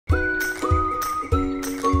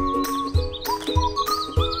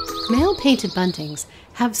Oil-painted buntings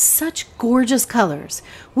have such gorgeous colors,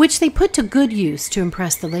 which they put to good use to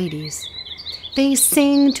impress the ladies. They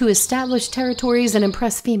sing to establish territories and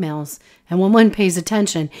impress females, and when one pays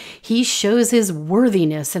attention, he shows his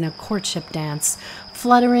worthiness in a courtship dance,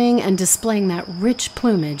 fluttering and displaying that rich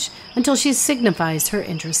plumage until she signifies her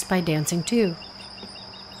interest by dancing too.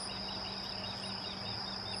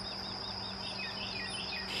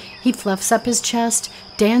 He fluffs up his chest,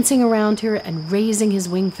 dancing around her and raising his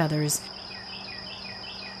wing feathers.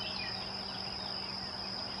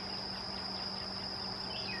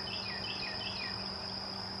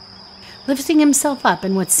 Lifting himself up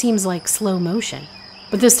in what seems like slow motion.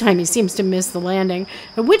 But this time he seems to miss the landing,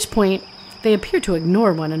 at which point they appear to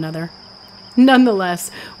ignore one another.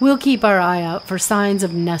 Nonetheless, we'll keep our eye out for signs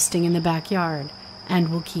of nesting in the backyard, and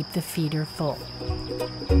we'll keep the feeder full.